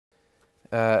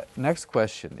Next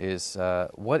question is,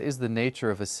 what is the nature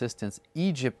of assistance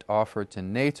Egypt offered to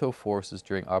NATO forces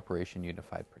during Operation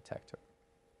Unified Protector?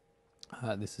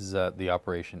 This is the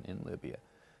operation in Libya.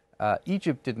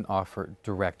 Egypt didn't offer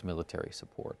direct military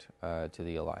support to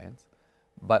the alliance,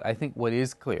 but I think what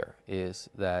is clear is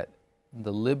that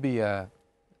the Libya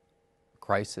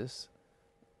crisis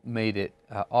made it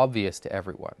obvious to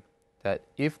everyone that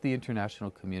if the international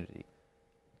community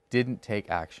didn't take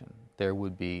action, there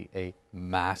would be a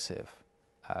massive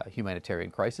humanitarian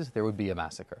crisis. There would be a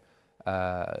massacre.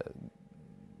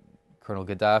 Colonel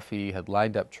Gaddafi had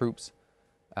lined up troops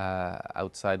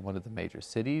outside one of the major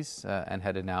cities and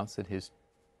had announced that his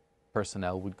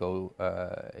personnel would go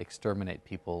exterminate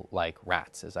people like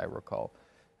rats, as I recall.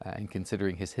 And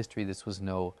considering his history, this was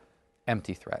no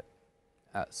empty threat.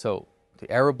 So the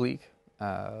Arab League,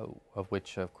 of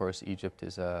which, of course, Egypt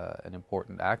is an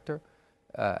important actor,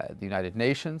 the United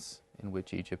Nations, in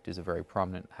which Egypt is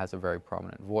has a very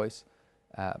prominent voice,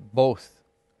 both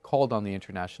called on the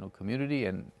international community,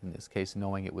 and in this case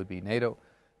knowing it would be NATO,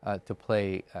 to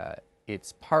play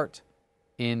its part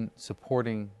in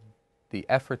supporting the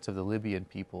efforts of the Libyan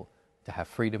people to have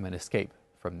freedom and escape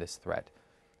from this threat,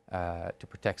 to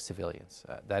protect civilians.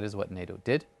 That is what NATO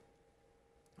did,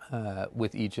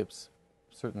 with Egypt's,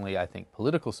 certainly I think,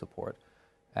 political support,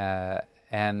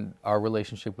 and our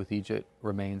relationship with Egypt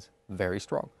remains very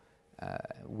strong.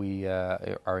 We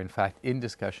are in fact in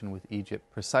discussion with Egypt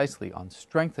precisely on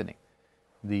strengthening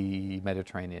the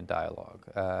Mediterranean dialogue,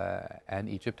 and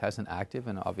Egypt has an active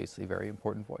and obviously very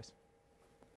important voice.